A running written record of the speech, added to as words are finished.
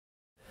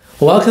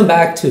Welcome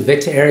back to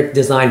VictorEric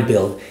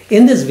Design+Build.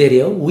 In this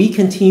video, we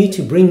continue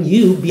to bring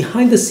you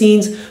behind the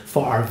scenes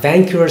for our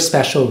Vancouver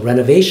Special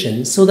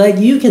Renovation so that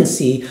you can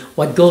see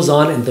what goes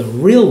on in the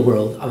real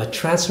world of a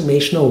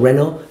transformational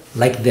reno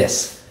like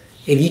this.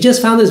 If you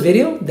just found this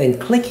video, then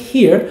click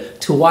here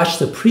to watch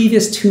the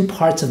previous two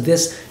parts of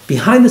this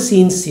behind the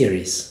scenes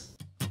series.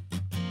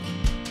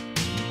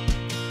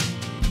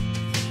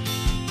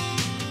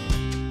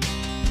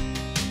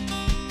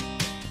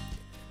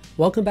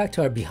 Welcome back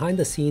to our behind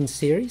the scenes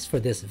series for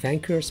this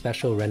Vancouver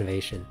Special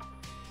Renovation.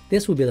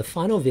 This will be the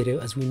final video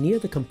as we near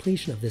the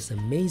completion of this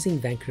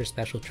amazing Vancouver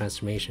Special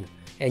transformation,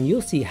 and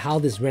you'll see how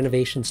this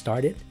renovation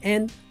started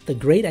and the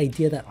great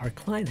idea that our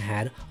client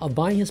had of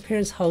buying his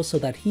parents' house so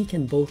that he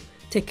can both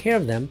take care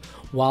of them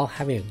while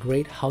having a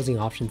great housing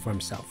option for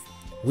himself.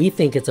 We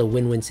think it's a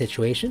win-win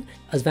situation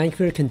as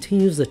Vancouver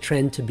continues the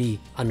trend to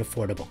be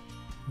unaffordable.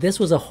 This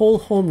was a whole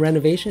home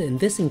renovation, and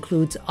this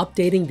includes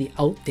updating the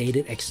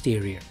outdated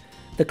exterior.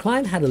 The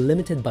client had a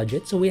limited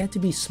budget, so we had to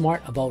be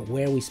smart about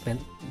where we spent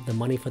the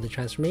money for the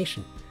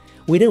transformation.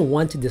 We didn't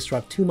want to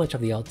disrupt too much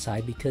of the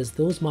outside because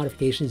those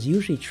modifications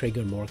usually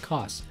trigger more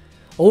costs.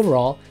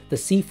 Overall, the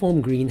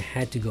seafoam green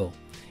had to go.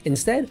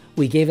 Instead,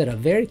 we gave it a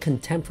very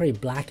contemporary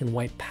black and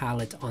white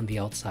palette on the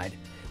outside.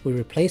 We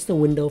replaced the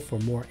window for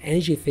more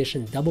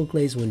energy-efficient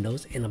double-glazed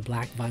windows in a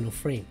black vinyl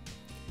frame.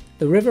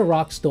 The river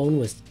rock stone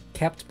was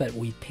kept, but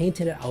we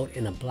painted it out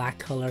in a black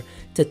color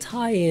to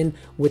tie in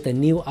with a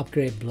new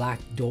upgraded black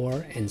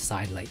door and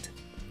side light.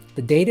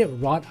 The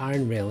dated wrought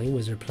iron railing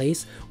was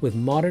replaced with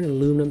modern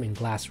aluminum and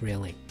glass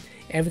railing.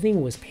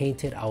 Everything was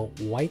painted out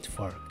white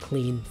for a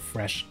clean,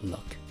 fresh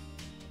look.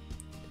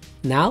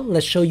 Now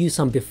let's show you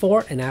some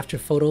before and after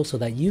photos so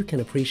that you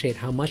can appreciate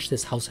how much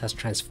this house has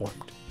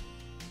transformed.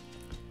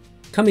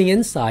 Coming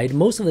inside,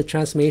 most of the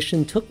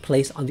transformation took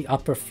place on the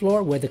upper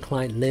floor where the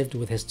client lived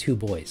with his two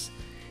boys.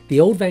 The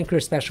old Vancouver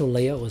Special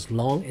layout was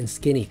long and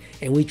skinny,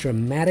 and we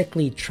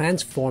dramatically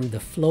transformed the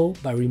flow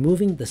by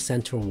removing the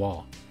center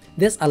wall.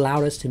 This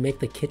allowed us to make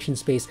the kitchen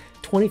space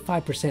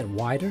 25%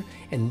 wider,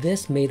 and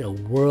this made a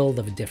world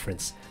of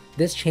difference.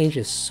 This change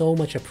is so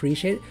much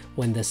appreciated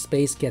when the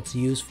space gets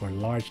used for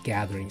large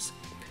gatherings.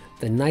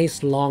 The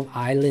nice long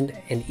island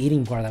and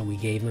eating bar that we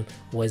gave him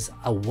was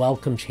a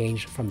welcome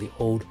change from the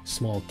old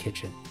small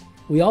kitchen.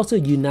 We also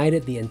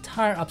united the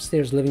entire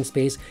upstairs living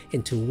space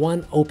into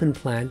one open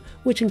plan,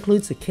 which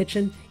includes the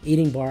kitchen,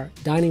 eating bar,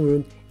 dining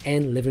room,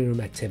 and living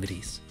room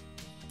activities.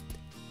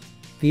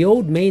 The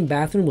old main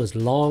bathroom was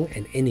long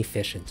and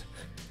inefficient,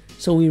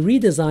 so we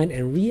redesigned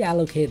and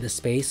reallocated the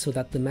space so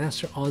that the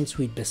master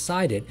ensuite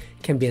beside it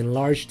can be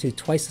enlarged to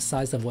twice the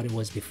size of what it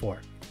was before.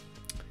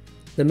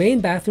 The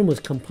main bathroom was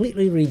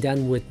completely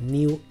redone with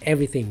new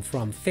everything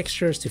from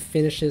fixtures to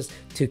finishes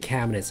to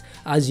cabinets,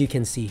 as you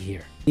can see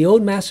here. The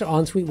old master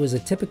ensuite was a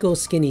typical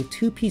skinny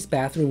two-piece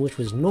bathroom which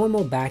was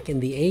normal back in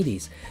the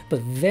 80s, but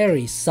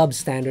very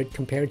substandard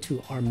compared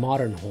to our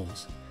modern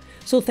homes.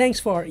 So thanks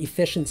for our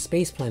efficient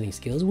space planning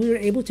skills, we were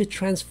able to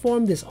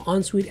transform this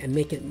ensuite and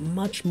make it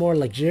much more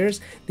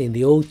luxurious than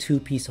the old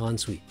two-piece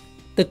ensuite.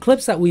 The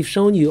clips that we've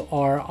shown you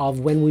are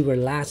of when we were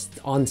last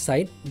on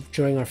site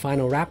during our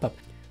final wrap-up.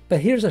 But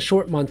here's a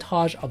short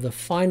montage of the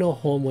final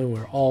home when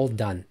we're all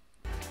done.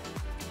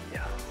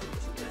 Yeah,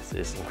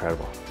 it's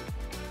incredible.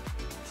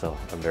 So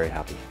I'm very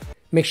happy.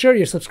 Make sure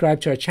you're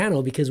subscribed to our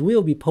channel because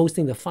we'll be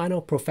posting the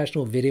final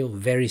professional video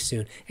very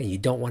soon and you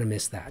don't want to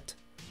miss that.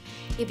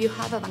 If you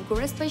have a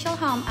Vancouver Special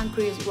home and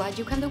curious what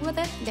you can do with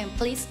it, then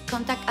please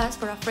contact us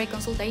for a free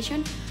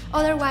consultation.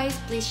 Otherwise,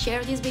 please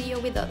share this video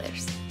with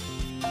others.